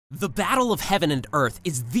The Battle of Heaven and Earth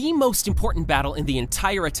is the most important battle in the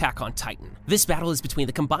entire Attack on Titan. This battle is between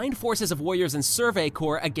the combined forces of warriors in Survey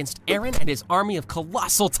Corps against Eren and his army of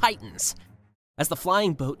colossal titans. As the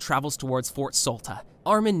flying boat travels towards Fort Solta,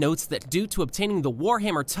 Armin notes that due to obtaining the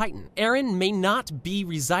Warhammer Titan, Eren may not be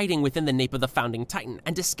residing within the nape of the Founding Titan,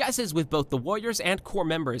 and discusses with both the warriors and Corps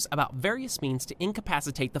members about various means to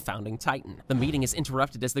incapacitate the Founding Titan. The meeting is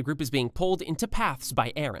interrupted as the group is being pulled into paths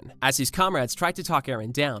by Eren. As his comrades try to talk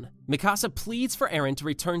Eren down, Mikasa pleads for Eren to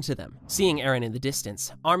return to them. Seeing Eren in the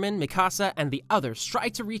distance, Armin, Mikasa, and the others try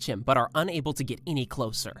to reach him but are unable to get any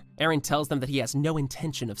closer. Eren tells them that he has no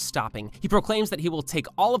intention of stopping. He proclaims that he will take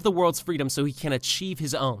all of the world's freedom so he can achieve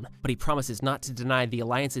his own, but he promises not to deny the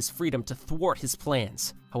Alliance's freedom to thwart his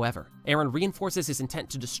plans. However, Eren reinforces his intent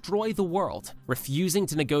to destroy the world, refusing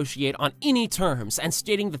to negotiate on any terms and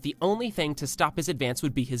stating that the only thing to stop his advance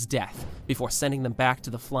would be his death, before sending them back to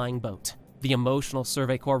the flying boat. The emotional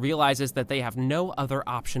Survey Corps realizes that they have no other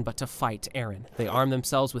option but to fight Eren. They arm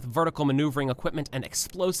themselves with vertical maneuvering equipment and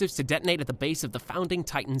explosives to detonate at the base of the Founding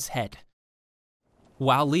Titan's head.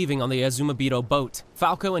 While leaving on the Azumabito boat,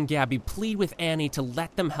 Falco and Gabi plead with Annie to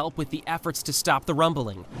let them help with the efforts to stop the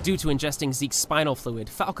rumbling. Due to ingesting Zeke's spinal fluid,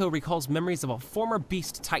 Falco recalls memories of a former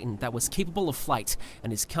beast titan that was capable of flight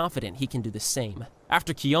and is confident he can do the same.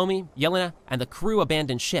 After Kiyomi, Yelena, and the crew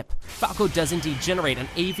abandon ship, Falco does indeed generate an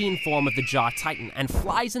avian form of the Jaw Titan and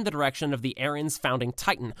flies in the direction of the Eren's Founding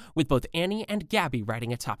Titan, with both Annie and Gabi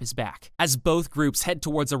riding atop his back. As both groups head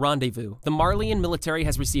towards a rendezvous, the Marleyan military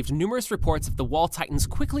has received numerous reports of the Wall Titans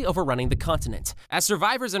quickly overrunning the continent. As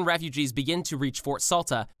survivors and refugees begin to reach Fort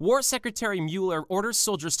Salta, War Secretary Mueller orders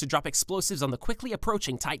soldiers to drop explosives on the quickly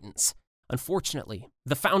approaching Titans. Unfortunately,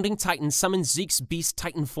 the Founding Titan summons Zeke's beast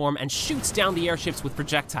titan form and shoots down the airships with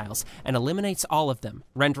projectiles and eliminates all of them,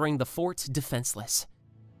 rendering the fort defenseless.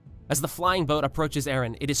 As the flying boat approaches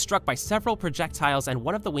Eren, it is struck by several projectiles and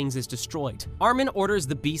one of the wings is destroyed. Armin orders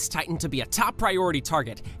the Beast Titan to be a top priority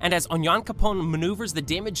target, and as Onyankopon maneuvers the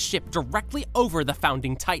damaged ship directly over the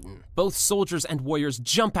Founding Titan, both soldiers and warriors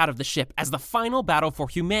jump out of the ship as the final battle for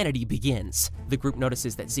humanity begins. The group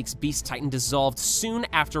notices that Zeke's Beast Titan dissolved soon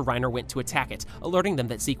after Reiner went to attack it, alerting them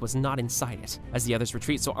that Zeke was not inside it. As the others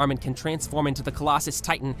retreat so Armin can transform into the Colossus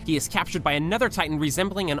Titan, he is captured by another Titan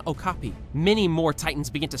resembling an Okapi. Many more Titans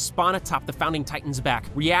begin to spawn atop the Founding Titan's back,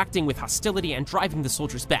 reacting with hostility and driving the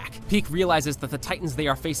soldiers back. Pieck realizes that the Titans they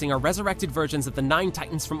are facing are resurrected versions of the 9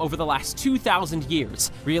 Titans from over the last 2,000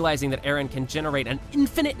 years. Realizing that Eren can generate an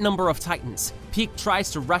infinite number of Titans, Pieck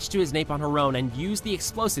tries to rush to his nape on her own and use the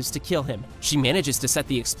explosives to kill him. She manages to set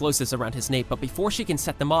the explosives around his nape, but before she can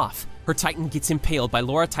set them off, her Titan gets impaled by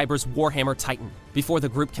Laura Tybur's Warhammer Titan. Before the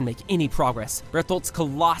group can make any progress, Bertholdt's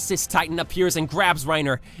Colossus Titan appears and grabs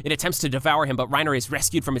Reiner. It attempts to devour him, but Reiner is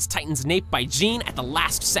rescued from his Titan's nape by Jean at the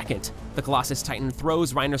last second. The Colossus Titan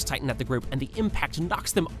throws Reiner's Titan at the group, and the impact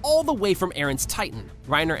knocks them all the way from Eren's Titan.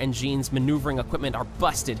 Reiner and Jean's maneuvering equipment are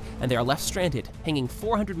busted, and they are left stranded, hanging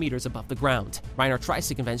 400 meters above the ground. Reiner tries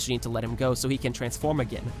to convince Jean to let him go so he can transform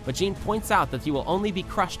again, but Jean points out that he will only be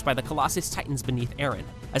crushed by the Colossus Titans beneath Eren.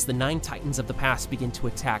 As the 9 Titans of the past begin to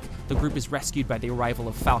attack, the group is rescued by the arrival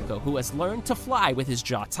of Falco, who has learned to fly with his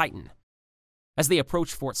Jaw Titan. As they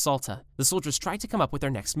approach Fort Salta, the soldiers try to come up with their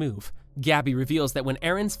next move. Gabi reveals that when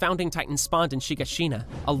Eren's Founding Titan spawned in Shigashina,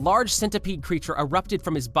 a large centipede creature erupted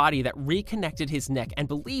from his body that reconnected his neck and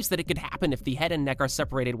believes that it could happen if the head and neck are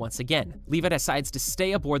separated once again. Levi decides to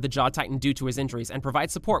stay aboard the Jaw Titan due to his injuries and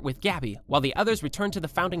provide support with Gabi, while the others return to the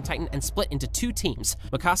Founding Titan and split into 2 teams.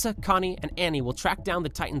 Mikasa, Connie, and Annie will track down the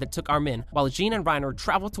Titan that took Armin, while Jean and Reiner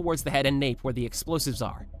travel towards the head and nape where the explosives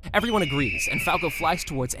are. Everyone agrees, and Falco flies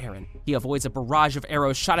towards Eren. He avoids a barrage of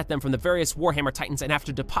arrows shot at them from the various Warhammer Titans, and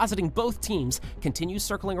after depositing both teams, continues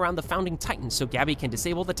circling around the Founding Titan so Gabi can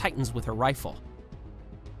disable the Titans with her rifle.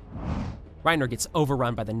 Reiner gets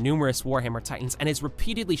overrun by the numerous Warhammer Titans and is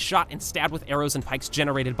repeatedly shot and stabbed with arrows and pikes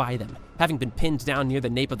generated by them. Having been pinned down near the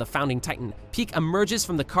nape of the Founding Titan, Pieck emerges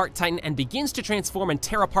from the cart Titan and begins to transform and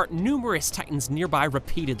tear apart numerous Titans nearby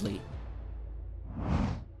repeatedly.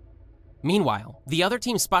 Meanwhile, the other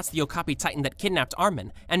team spots the Okapi Titan that kidnapped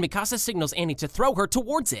Armin, and Mikasa signals Annie to throw her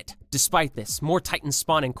towards it. Despite this, more Titans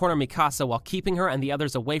spawn and corner Mikasa while keeping her and the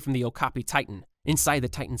others away from the Okapi Titan. Inside the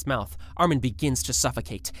Titan's mouth, Armin begins to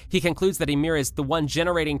suffocate. He concludes that Ymir is the one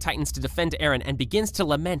generating Titans to defend Eren and begins to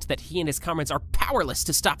lament that he and his comrades are powerless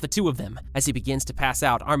to stop the 2 of them. As he begins to pass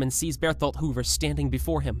out, Armin sees Bertholdt Hoover standing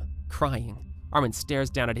before him, crying. Armin stares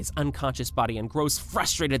down at his unconscious body and grows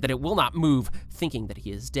frustrated that it will not move, thinking that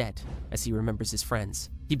he is dead. As he remembers his friends,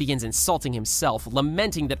 he begins insulting himself,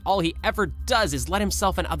 lamenting that all he ever does is let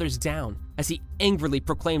himself and others down. As he angrily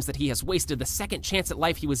proclaims that he has wasted the second chance at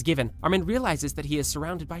life he was given, Armin realizes that he is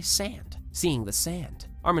surrounded by sand. Seeing the sand,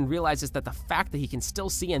 Armin realizes that the fact that he can still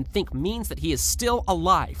see and think means that he is still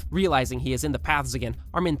alive. Realizing he is in the paths again,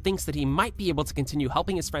 Armin thinks that he might be able to continue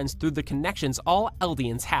helping his friends through the connections all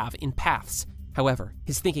Eldians have in paths. However,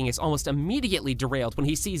 his thinking is almost immediately derailed when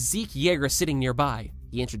he sees Yeager sitting nearby.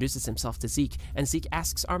 He introduces himself to Zeke, and Zeke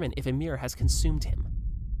asks Armin if Ymir has consumed him.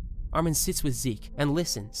 Armin sits with Zeke and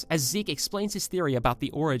listens as Zeke explains his theory about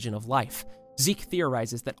the origin of life. Zeke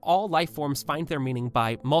theorizes that all life forms find their meaning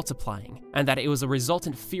by multiplying, and that it was a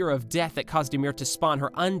resultant fear of death that caused Ymir to spawn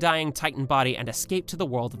her undying Titan body and escape to the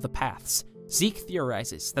world of the paths. Zeke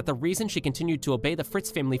theorizes that the reason she continued to obey the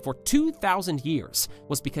Fritz family for 2,000 years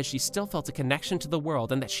was because she still felt a connection to the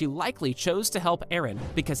world, and that she likely chose to help EREN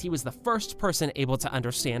because he was the first person able to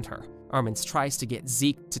understand her. Armin tries to get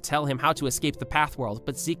Zeke to tell him how to escape the path world,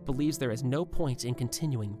 but Zeke believes there is no point in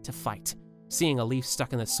continuing to fight. Seeing a leaf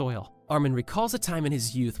stuck in the soil, Armin recalls a time in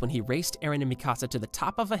his youth when he raced EREN and Mikasa to the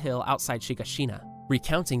top of a hill outside Shigashina.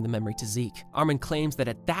 Recounting the memory to Zeke, Armin claims that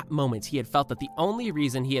at that moment he had felt that the only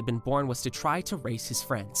reason he had been born was to try to race his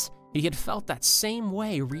friends. He had felt that same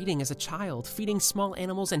way reading as a child, feeding small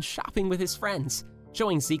animals, and shopping with his friends.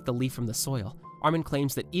 Showing Zeke the leaf from the soil, Armin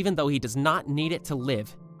claims that even though he does not need it to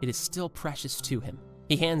live, it is still precious to him.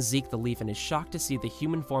 He hands Zeke the leaf and is shocked to see the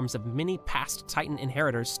human forms of many past Titan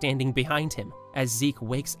inheritors standing behind him. As Zeke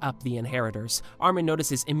wakes up the inheritors, Armin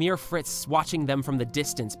notices Ymir Fritz watching them from the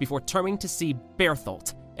distance before turning to see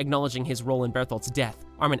Bertholdt. Acknowledging his role in Bertholdt's death,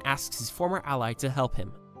 Armin asks his former ally to help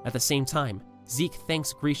him. At the same time, Zeke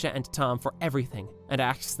thanks Grisha and Tom for everything and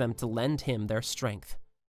asks them to lend him their strength.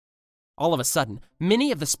 All of a sudden,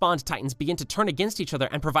 many of the spawned Titans begin to turn against each other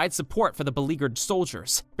and provide support for the beleaguered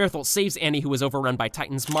soldiers. Bertholdt saves Annie, who is overrun by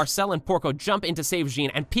Titans. Marcel and Porco jump in to save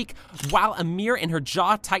Jean and Peek, while Ymir in her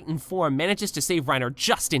Jaw Titan form manages to save Reiner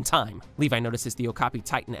just in time. Levi notices the Okapi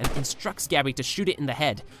Titan and instructs Gabby to shoot it in the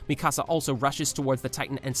head. Mikasa also rushes towards the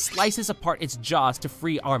Titan and slices apart its jaws to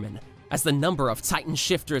free Armin. As the number of Titan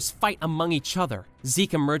shifters fight among each other,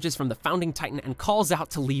 Zeke emerges from the founding Titan and calls out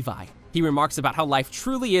to Levi. He remarks about how life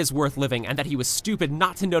truly is worth living and that he was stupid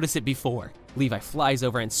not to notice it before. Levi flies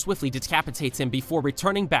over and swiftly decapitates him before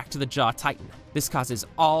returning back to the Jaw Titan. This causes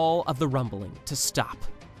all of the rumbling to stop.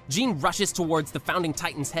 Jean rushes towards the founding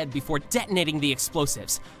Titan's head before detonating the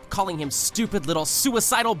explosives, calling him stupid little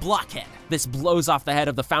suicidal blockhead. This blows off the head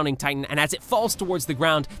of the founding Titan, and as it falls towards the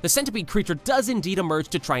ground, the centipede creature does indeed emerge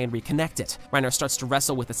to try and reconnect it. Reiner starts to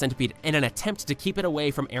wrestle with the centipede in an attempt to keep it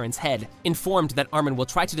away from Eren's head, informed that Armin will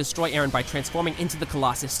try to destroy Eren by transforming into the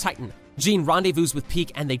Colossus Titan. Jean rendezvous with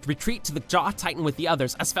Peek and they retreat to the Jaw Titan with the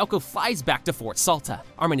others as Falco flies back to Fort Salta.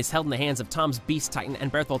 Armin is held in the hands of Tom's Beast Titan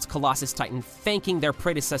and Bertholdt's Colossus Titan, thanking their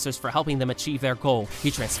predecessors for helping them achieve their goal.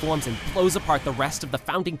 He transforms and blows apart the rest of the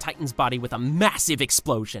founding Titan's body with a massive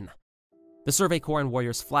explosion. The Survey Corps and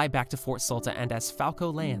warriors fly back to Fort Salta, and as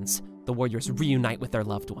Falco lands, the warriors reunite with their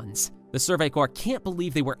loved ones. The Survey Corps can't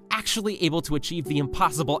believe they were actually able to achieve the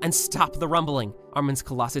impossible and stop the rumbling. Armin's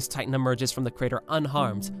Colossus Titan emerges from the crater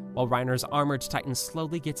unharmed, while Reiner's armored Titan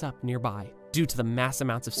slowly gets up nearby. Due to the mass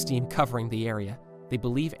amounts of steam covering the area, they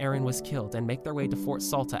believe Eren was killed and make their way to Fort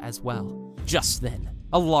Salta as well. Just then,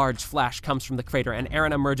 a large flash comes from the crater and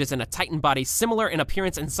Eren emerges in a Titan body similar in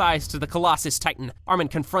appearance and size to the Colossus Titan. Armin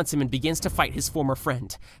confronts him and begins to fight his former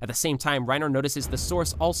friend. At the same time, Reiner notices the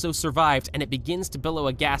source also survived and it begins to billow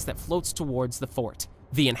a gas that floats towards the fort.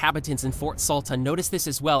 The inhabitants in Fort Salta notice this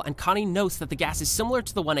as well, and Connie notes that the gas is similar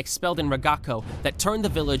to the one expelled in Ragako that turned the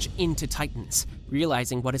village into Titans.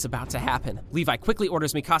 Realizing what is about to happen, Levi quickly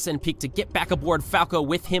orders Mikasa and Peek to get back aboard Falco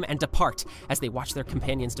with him and depart. As they watch their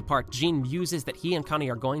companions depart, Jean muses that he and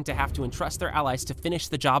Connie are going to have to entrust their allies to finish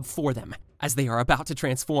the job for them. As they are about to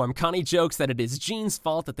transform, Connie jokes that it is Jean's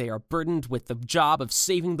fault that they are burdened with the job of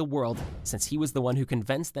saving the world, since he was the one who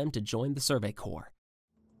convinced them to join the Survey Corps.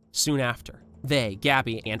 Soon after, they,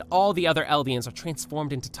 Gabby, and all the other Eldians are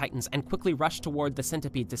transformed into Titans and quickly rush toward the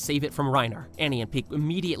centipede to save it from Reiner. Annie and Peek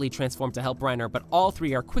immediately transform to help Reiner, but all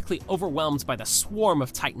three are quickly overwhelmed by the swarm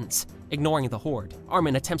of Titans. Ignoring the horde,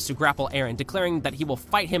 Armin attempts to grapple Eren, declaring that he will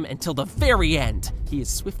fight him until the very end. He is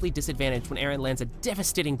swiftly disadvantaged when Eren lands a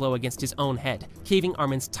devastating blow against his own head, caving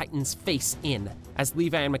Armin's Titan's face in. As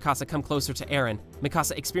Levi and Mikasa come closer to Eren,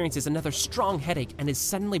 Mikasa experiences another strong headache and is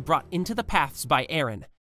suddenly brought into the paths by Eren.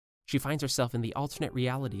 She finds herself in the alternate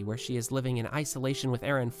reality where she is living in isolation with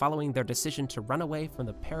Eren following their decision to run away from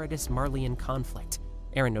the Paradis Marleyan conflict.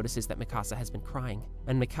 EREN notices that 𝐂𝐿𝐼 has been crying,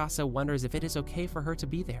 and 𝐂𝐿𝐼 wonders if it is okay for her to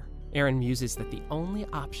be there. EREN muses that the only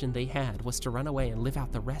option they had was to run away and live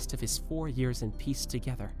out the rest of his 4 years in peace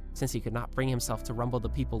together, since he could not bring himself to rumble the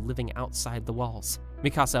people living outside the walls.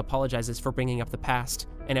 𝐂𝐿𝐼 apologizes for bringing up the past,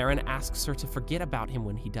 and EREN asks her to forget about him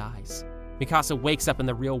when he dies. 𝐂𝐿𝐼 wakes up in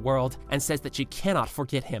the real world and says that she cannot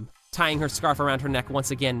forget him. Tying her scarf around her neck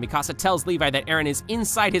once again, 𝐂𝐿𝐼 tells Levi that EREN is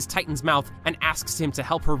inside his Titan's mouth and asks him to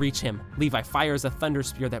help her reach him. Levi fires a thunder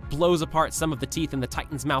spear that blows apart some of the teeth in the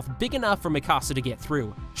Titan's mouth big enough for 𝐂𝐿𝐼 to get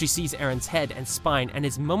through. She sees EREN's head and spine and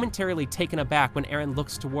is momentarily taken aback when EREN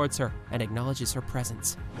looks towards her and acknowledges her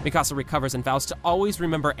presence. 𝐂𝐿𝐼 recovers and vows to always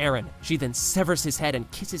remember EREN. She then severs his head and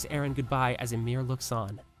kisses EREN goodbye as Ymir looks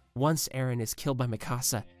on. Once EREN is killed by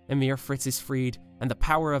𝐂𝐿𝐼, Ymir Fritz is freed, and the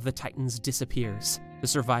power of the Titans disappears. The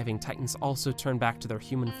surviving Titans also turn back to their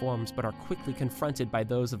human forms, but are quickly confronted by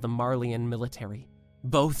those of the Marleyan military.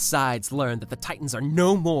 Both sides learn that the Titans are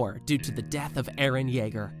no more due to the death of Eren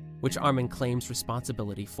Yeager, which Armin claims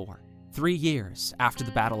responsibility for. 3 years after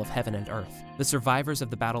the Battle of Heaven and Earth, the survivors of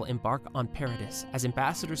the battle embark on Paradis as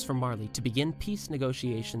ambassadors for Marley to begin peace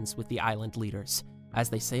negotiations with the island leaders. As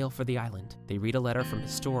they sail for the island, they read a letter from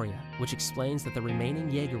Historia, which explains that the remaining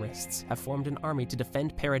Yeagerists have formed an army to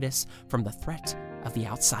defend Paradis from the threat of the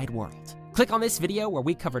outside world. Click on this video where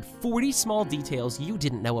we covered 40 small details you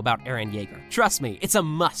didn't know about Eren Yeager. Trust me, it's a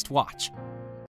must-watch.